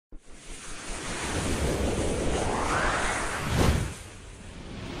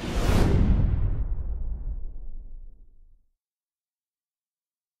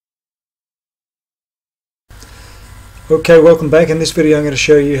Okay, welcome back. In this video I'm going to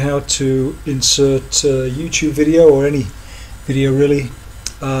show you how to insert YouTube video or any video really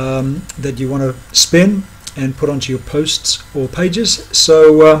that you want to spin and put onto your posts or pages.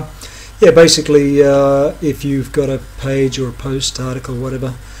 So yeah, basically if you've got a page or a post, article,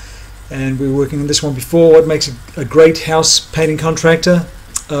 whatever, and we were working on this one before, what makes a great house painting contractor.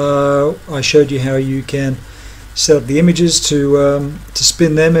 I showed you how you can set up the images to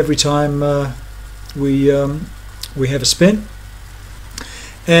spin them every time we have a spin.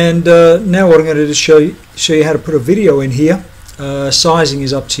 And now what I'm going to do is show you how to put a video in here. Sizing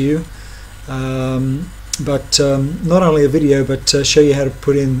is up to you, but not only a video, but show you how to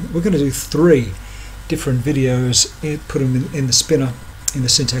put in. We're going to do 3 different videos, put them in the spinner, in the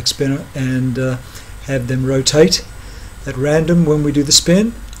Syntax spinner, and have them rotate at random when we do the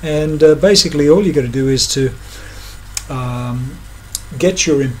spin. And basically all you got to do is to get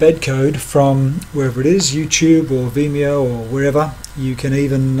your embed code from wherever it is, YouTube or Vimeo or wherever. You can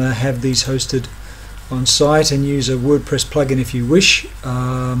even have these hosted on site and use a WordPress plugin if you wish.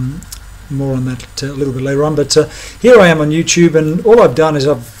 More on that a little bit later on, but here I am on YouTube, and all I've done is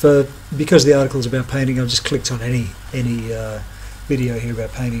because the article is about painting, I've just clicked on any video here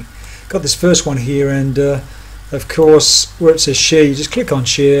about painting. Got this first one here, and of course where it says share, you just click on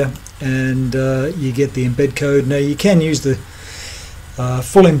share and you get the embed code. Now you can use the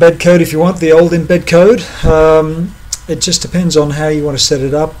full embed code if you want, the old embed code. It just depends on how you want to set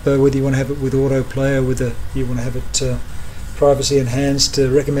it up, whether you want to have it with autoplay or whether you want to have it privacy enhanced,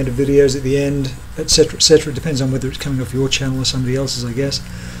 recommended videos at the end, etc, etc. It depends on whether it's coming off your channel or somebody else's, I guess.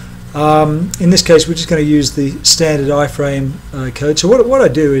 In this case we're just going to use the standard iframe code. So what I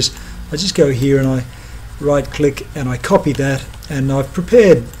do is I just go here and I right click and I copy that, and I've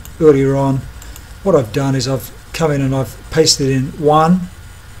prepared earlier on. What I've done is I've come in and I've pasted in 1,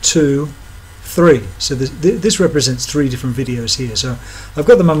 2, 3. So this represents 3 different videos here. So I've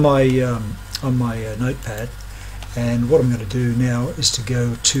got them on my notepad, and what I'm going to do now is to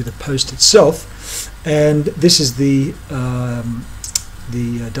go to the post itself, and this is the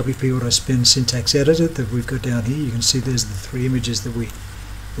wp-autospin syntax editor that we've got down here. You can see there's the 3 images that we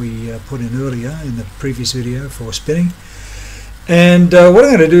put in earlier in the previous video for spinning. And what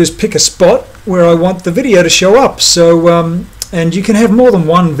I'm going to do is pick a spot where I want the video to show up. So and you can have more than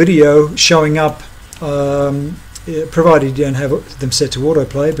one video showing up, provided you don't have them set to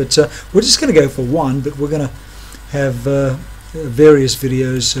autoplay, but we're just going to go for 1, but we're going to have various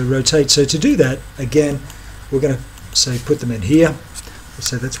videos rotate. So to do that, again, we're going to say put them in here.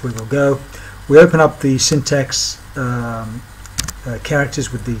 So that's where they'll go. We open up the syntax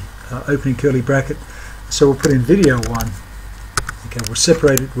characters with the opening curly bracket. So we'll put in video 1. Okay, we'll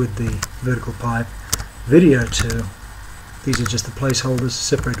separate it with the vertical pipe. Video 2, these are just the placeholders,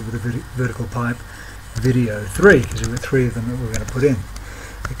 separated with the vertical pipe. Video 3, because we've got 3 of them that we're going to put in.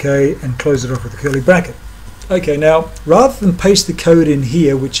 Okay, and close it off with the curly bracket. Okay, now rather than paste the code in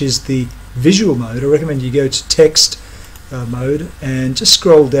here, which is the visual mode, I recommend you go to text mode and just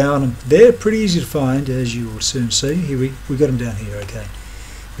scroll down, and they're pretty easy to find, as you will soon see. Here we got them down here. Okay,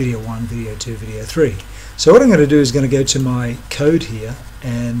 video 1, video 2, video 3. So what I'm going to do is going to go to my code here,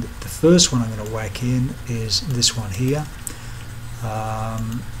 and the first one I'm going to whack in is this one here,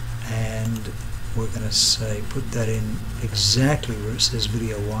 and we're going to say put that in exactly where it says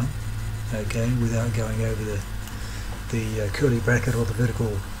video 1, okay, without going over the curly bracket or the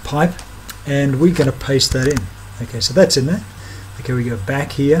vertical pipe, and we're going to paste that in. Okay, so that's in there. Okay, we go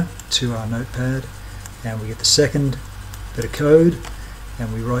back here to our notepad, and we get the second bit of code,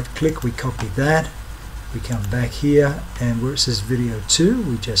 and we right click, we copy that. We come back here, and where it says video 2,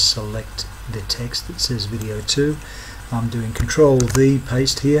 we just select the text that says video 2. I'm doing Control V,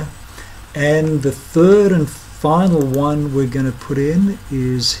 paste here. And the third and final one we're going to put in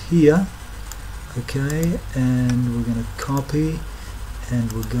is here. Okay, and we're going to copy, and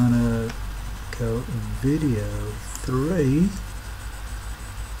we're going to go video 3.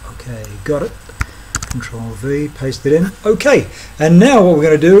 Okay, got it. Control V, paste it in. Okay, and now what we're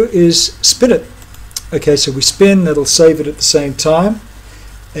going to do is spin it. Okay, so we spin, that'll save it at the same time,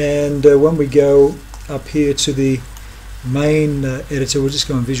 and when we go up here to the main editor, we'll just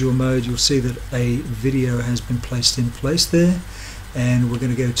go in visual mode. You'll see that a video has been placed in place there, and we're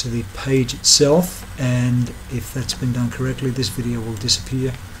going to go to the page itself, and if that's been done correctly, this video will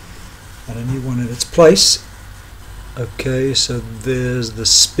disappear and a new one in its place. Okay, so there's the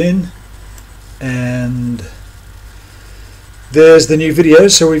spin, and there's the new video.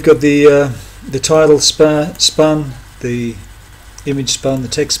 So we've got the title spun, the image spun, the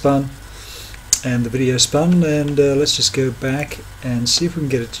text spun, and the video spun, and let's just go back and see if we can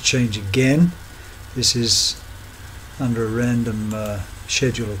get it to change again. This is under a random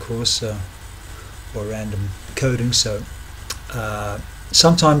schedule, of course, or random coding. So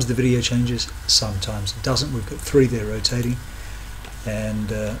sometimes the video changes, sometimes it doesn't. We've got 3 there rotating,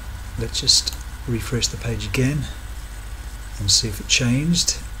 and let's just refresh the page again and see if it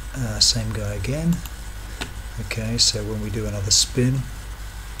changed. Same guy again. Okay, so when we do another spin,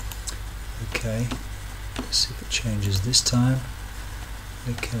 okay, let's see if it changes this time.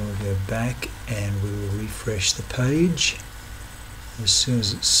 Okay, we'll go back and we will refresh the page as soon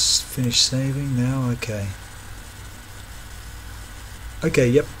as it's finished saving now. Okay,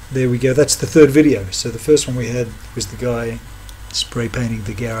 yep, there we go. That's the 3rd video. So the first one we had was the guy spray painting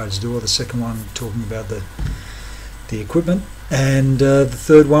the garage door, the second one talking about the equipment, and the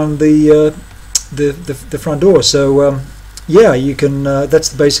 3rd one the front door. So yeah, you can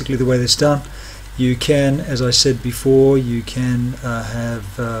that's basically the way that's done. You can, as I said before, you can have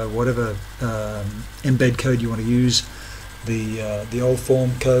whatever embed code you want to use, the old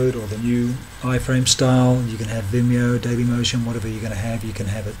form code or the new iframe style. You can have Vimeo, Dailymotion, whatever you're going to have. You can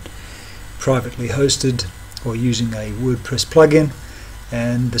have it privately hosted or using a WordPress plugin,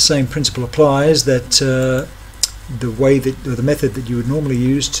 and the same principle applies, that the way that, or the method that you would normally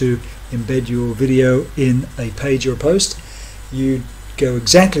use to embed your video in a page or a post, you go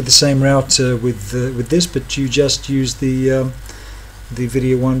exactly the same route with this, but you just use the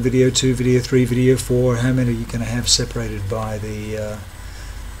video 1, video 2, video 3, video 4, how many you're going to have separated by the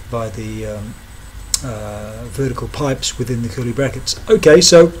vertical pipes within the curly brackets. Okay,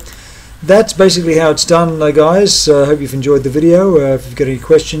 so that's basically how it's done, guys. I hope you've enjoyed the video. If you've got any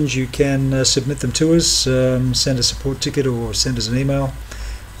questions, you can submit them to us, send a support ticket or send us an email.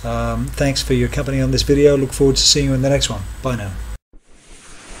 Thanks for your company on this video. Look forward to seeing you in the next one. Bye now.